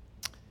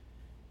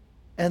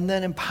 And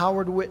then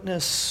empowered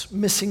witness,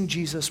 missing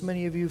Jesus.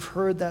 Many of you have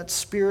heard that.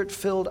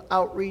 Spirit-filled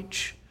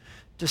outreach,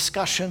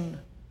 discussion,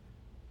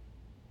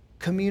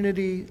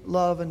 community,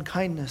 love, and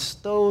kindness.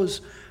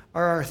 Those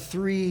are our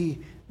 3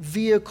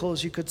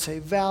 vehicles, you could say,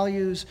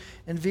 values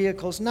and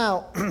vehicles.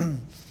 Now,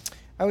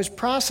 I was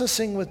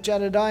processing with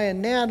Jedediah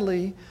and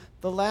Natalie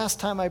the last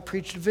time I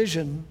preached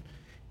vision,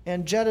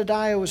 and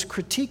Jedediah was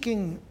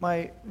critiquing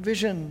my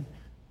vision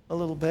a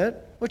little bit,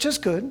 which is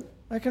good.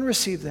 I can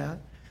receive that.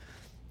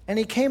 And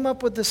he came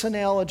up with this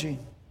analogy.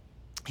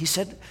 He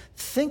said,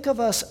 think of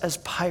us as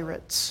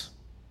pirates.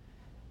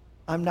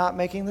 I'm not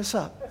making this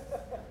up.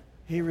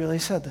 He really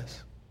said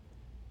this.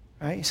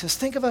 Right? He says,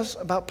 think of us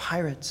about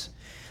pirates.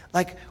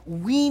 Like,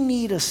 we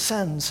need a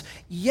sense,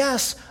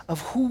 yes,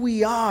 of who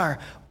we are,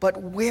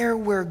 but where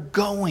we're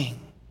going.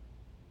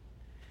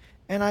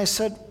 And I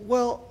said,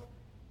 well,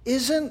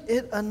 isn't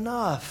it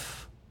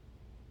enough?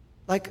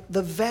 Like,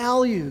 the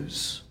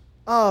values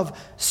of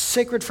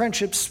sacred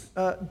friendships,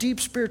 deep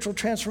spiritual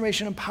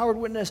transformation, empowered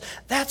witness,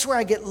 that's where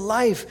I get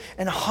life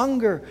and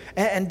hunger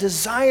and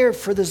desire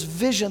for this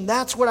vision.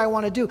 That's what I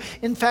want to do.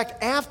 In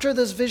fact, after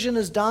this vision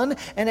is done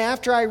and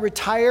after I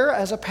retire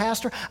as a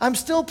pastor, I'm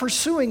still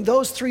pursuing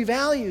those 3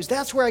 values.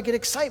 That's where I get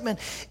excitement.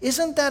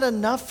 Isn't that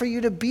enough for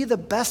you to be the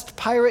best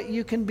pirate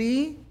you can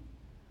be?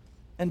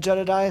 And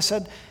Jedediah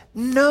said,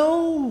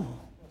 no,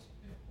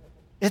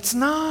 it's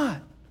not.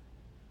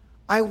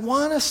 I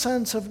want a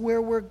sense of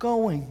where we're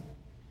going.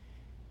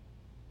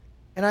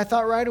 And I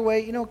thought right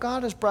away,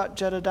 God has brought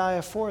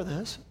Jedediah for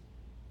this,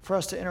 for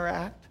us to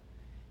interact.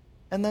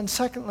 And then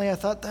secondly, I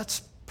thought that's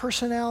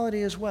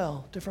personality as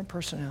well, different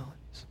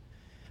personalities.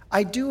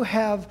 I do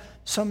have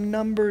some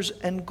numbers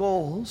and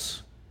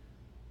goals,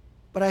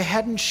 but I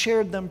hadn't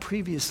shared them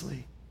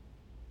previously.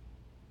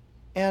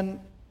 And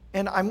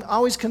I'm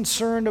always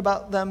concerned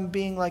about them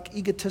being like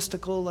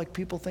egotistical, like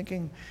people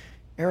thinking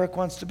Eric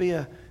wants to be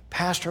a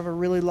pastor of a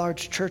really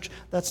large church.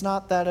 That's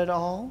not that at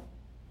all.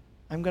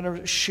 I'm going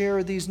to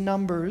share these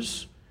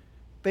numbers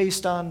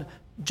based on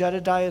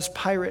Jedediah's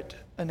pirate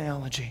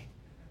analogy.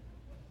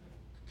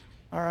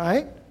 All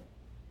right?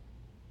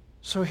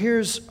 So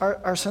here's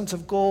our sense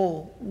of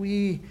goal.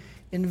 We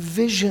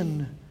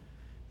envision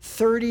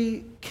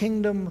 30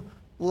 Kingdom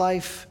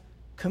Life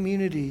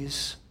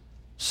communities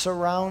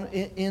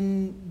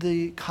in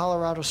the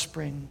Colorado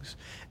Springs.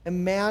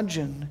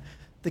 Imagine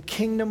the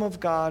kingdom of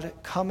God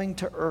coming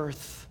to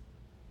earth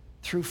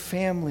through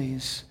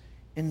families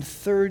in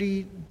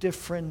 30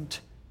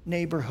 different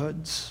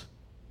neighborhoods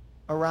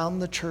around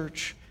the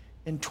church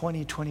in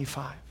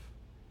 2025.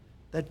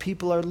 That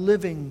people are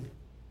living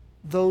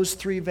those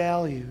three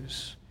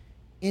values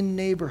in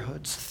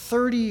neighborhoods,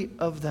 30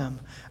 of them.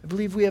 I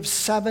believe we have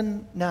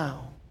 7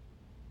 now.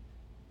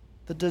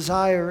 The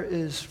desire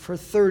is for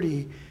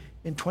 30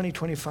 in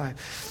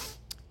 2025.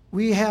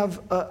 We have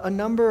a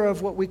number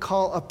of what we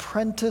call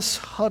apprentice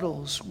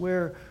huddles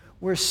where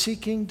we're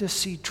seeking to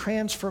see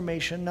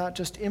transformation, not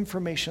just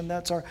information.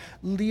 That's our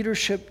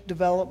leadership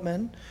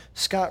development.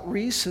 Scott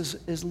Reese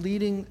is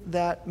leading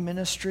that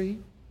ministry.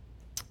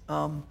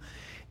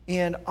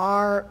 And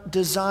our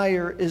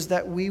desire is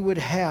that we would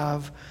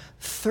have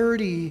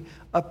 30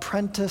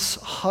 apprentice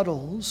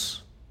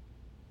huddles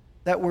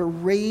that we're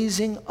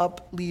raising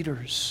up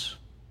leaders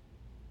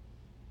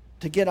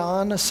to get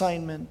on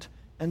assignment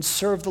and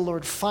serve the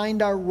Lord,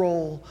 find our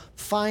role,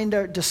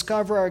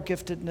 discover our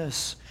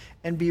giftedness,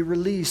 and be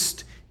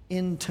released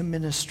into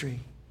ministry.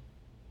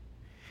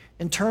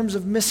 In terms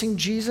of missing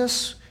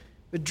Jesus,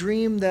 a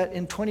dream that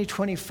in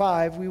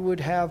 2025 we would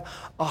have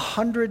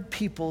 100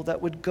 people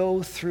that would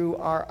go through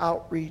our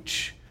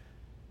outreach,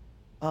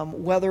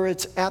 whether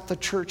it's at the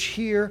church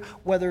here,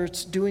 whether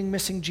it's doing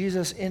Missing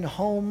Jesus in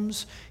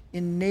homes,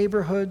 in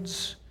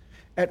neighborhoods,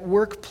 at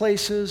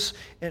workplaces,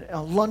 in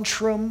a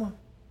lunchroom,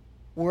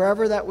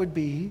 wherever that would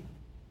be.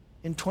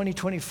 In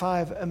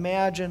 2025,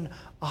 imagine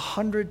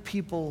 100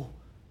 people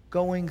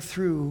going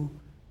through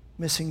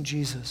Missing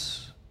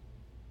Jesus.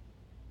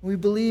 We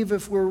believe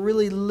if we're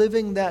really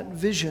living that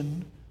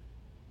vision,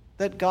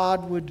 that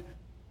God would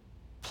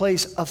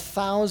place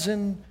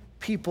 1,000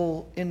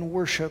 people in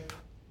worship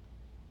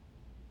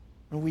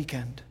on a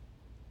weekend,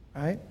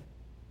 right?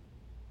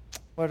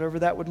 Whatever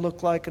that would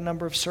look like, a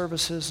number of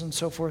services and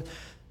so forth.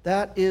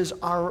 That is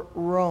our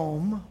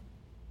Rome,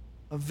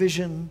 a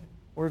vision,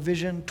 or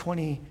Vision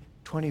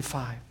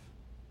 2025.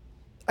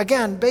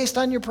 Again, based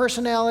on your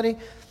personality,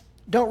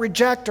 don't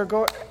reject or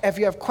go. If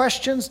you have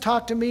questions,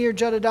 talk to me or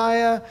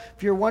Jedediah.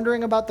 If you're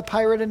wondering about the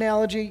pirate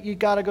analogy, you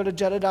got to go to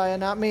Jedediah,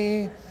 not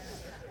me.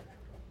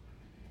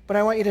 But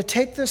I want you to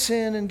take this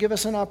in and give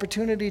us an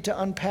opportunity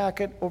to unpack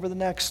it over the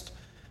next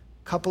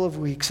couple of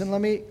weeks. And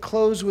let me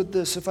close with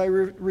this. If I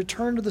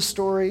return to the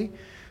story,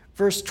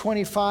 verse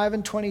 25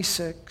 and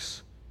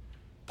 26,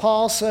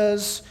 Paul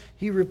says,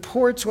 he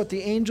reports what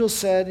the angel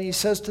said, and he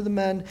says to the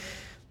men,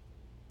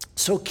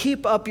 "So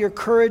keep up your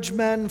courage,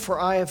 men, for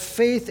I have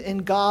faith in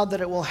God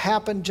that it will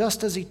happen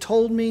just as he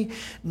told me.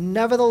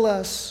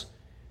 Nevertheless,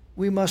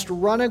 we must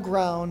run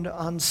aground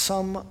on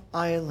some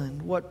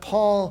island." What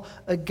Paul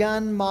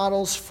again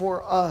models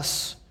for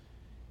us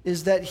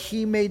is that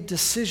he made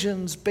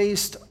decisions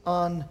based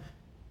on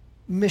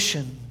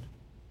mission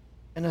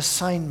and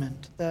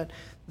assignment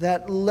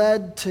that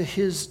led to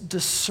his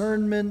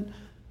discernment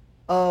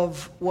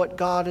of what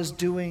God is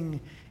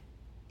doing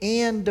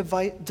and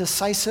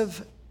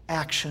decisive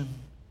action.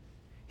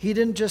 He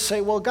didn't just say,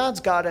 well, God's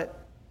got it.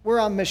 We're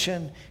on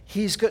mission.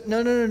 He's good.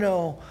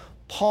 No.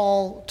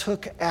 Paul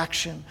took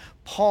action.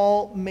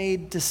 Paul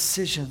made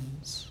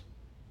decisions.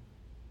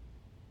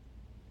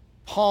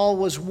 Paul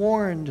was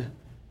warned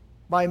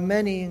by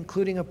many,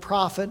 including a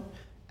prophet,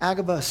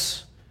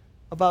 Agabus,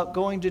 about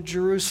going to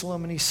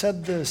Jerusalem, and he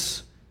said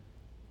this,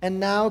 "And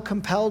now,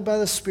 compelled by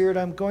the Spirit,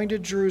 I'm going to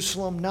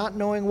Jerusalem, not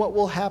knowing what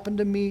will happen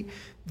to me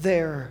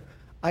there.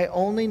 I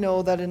only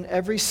know that in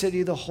every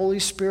city the Holy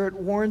Spirit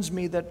warns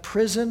me that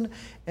prison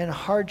and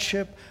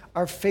hardship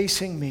are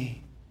facing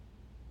me."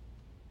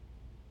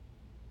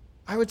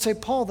 I would say,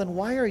 Paul, then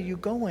why are you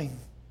going?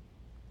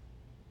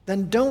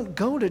 Then don't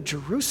go to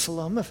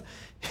Jerusalem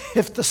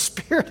if the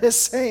Spirit is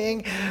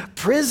saying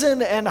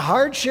prison and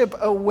hardship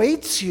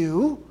awaits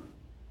you.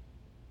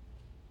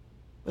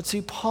 But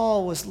see,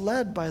 Paul was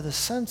led by the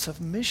sense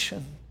of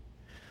mission.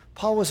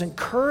 Paul was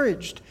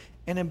encouraged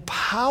and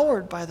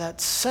empowered by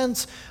that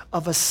sense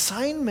of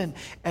assignment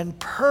and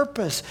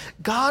purpose.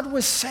 God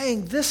was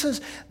saying,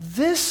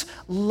 this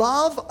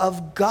love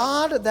of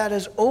God that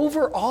is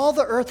over all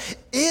the earth,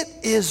 it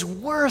is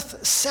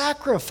worth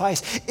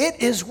sacrifice.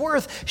 It is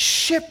worth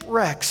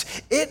shipwrecks.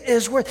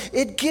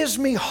 It gives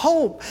me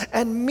hope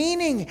and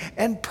meaning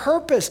and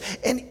purpose.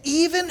 And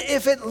even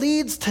if it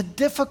leads to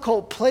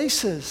difficult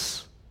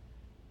places,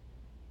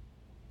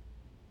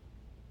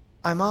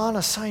 I'm on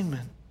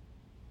assignment.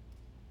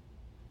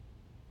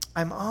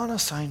 I'm on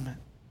assignment.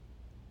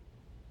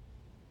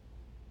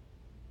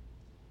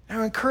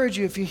 And I encourage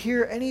you, if you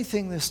hear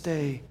anything this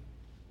day,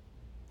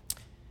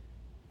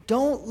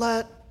 don't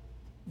let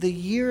the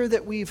year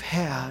that we've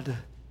had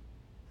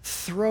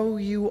throw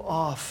you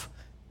off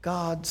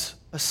God's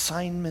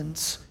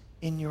assignments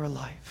in your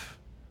life.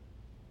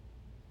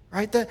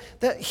 Right?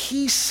 That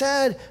he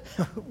said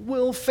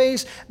we'll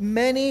face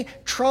many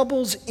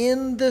troubles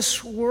in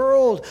this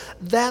world.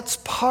 That's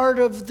part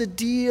of the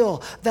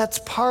deal. That's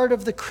part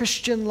of the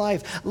Christian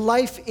life.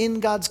 Life in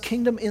God's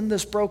kingdom in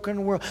this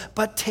broken world.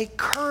 But take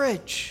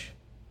courage.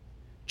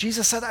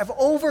 Jesus said, I've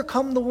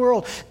overcome the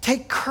world.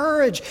 Take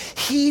courage.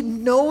 He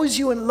knows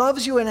you and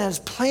loves you and has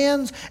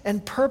plans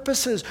and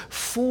purposes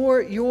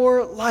for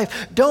your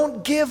life.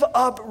 Don't give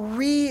up.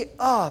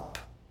 Re-up.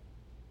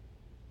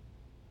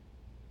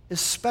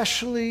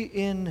 Especially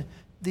in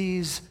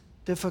these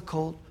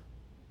difficult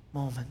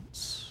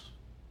moments.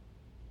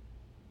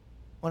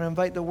 I want to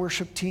invite the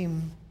worship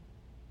team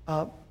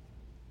up.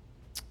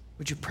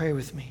 Would you pray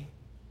with me?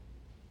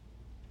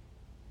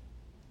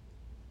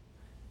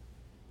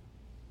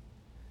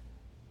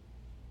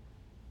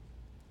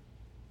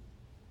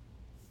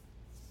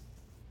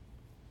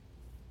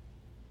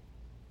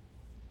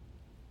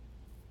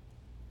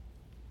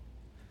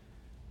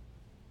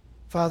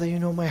 Father, you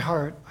know my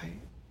heart. I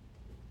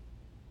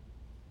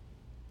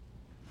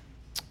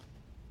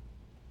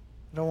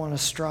don't want to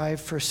strive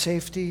for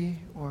safety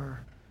or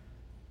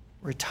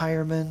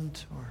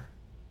retirement or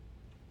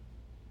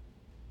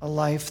a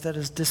life that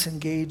is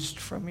disengaged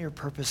from your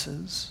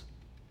purposes.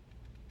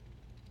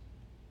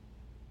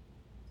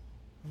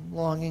 I'm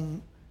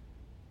longing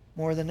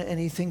more than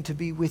anything to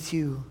be with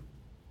you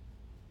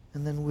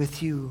and then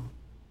with you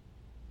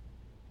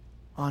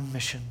on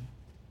mission.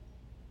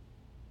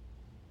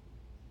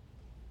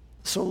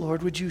 So,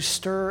 Lord, would you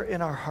stir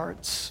in our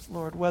hearts,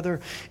 Lord, whether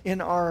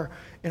in our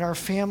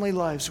family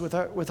lives, with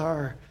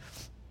our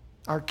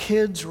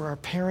kids or our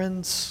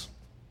parents,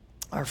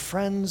 our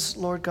friends,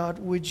 Lord God,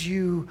 would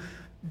you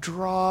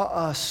draw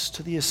us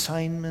to the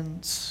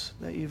assignments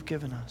that you've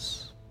given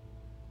us?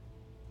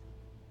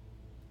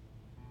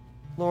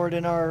 Lord,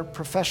 in our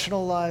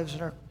professional lives,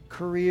 in our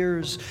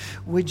careers,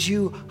 would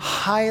you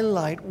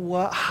highlight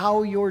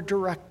how you're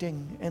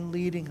directing and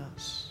leading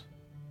us?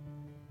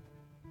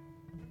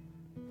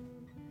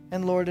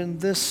 And Lord, in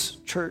this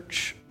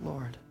church,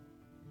 Lord,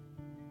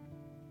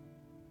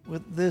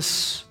 with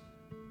this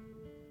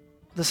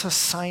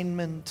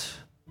assignment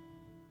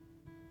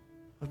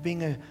of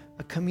being a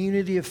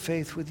community of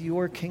faith with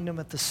your kingdom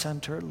at the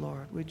center,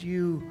 Lord, would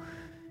you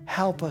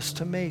help us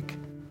to make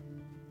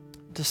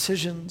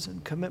decisions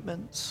and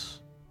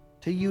commitments,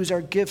 to use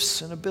our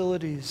gifts and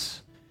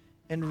abilities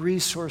and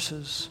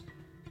resources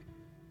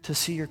to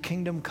see your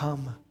kingdom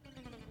come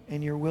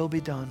and your will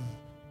be done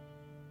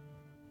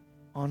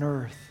on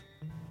earth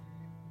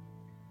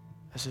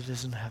as it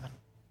is in heaven.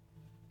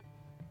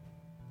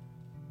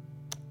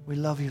 We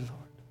love you,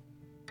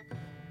 Lord.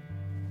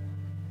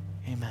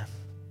 Amen.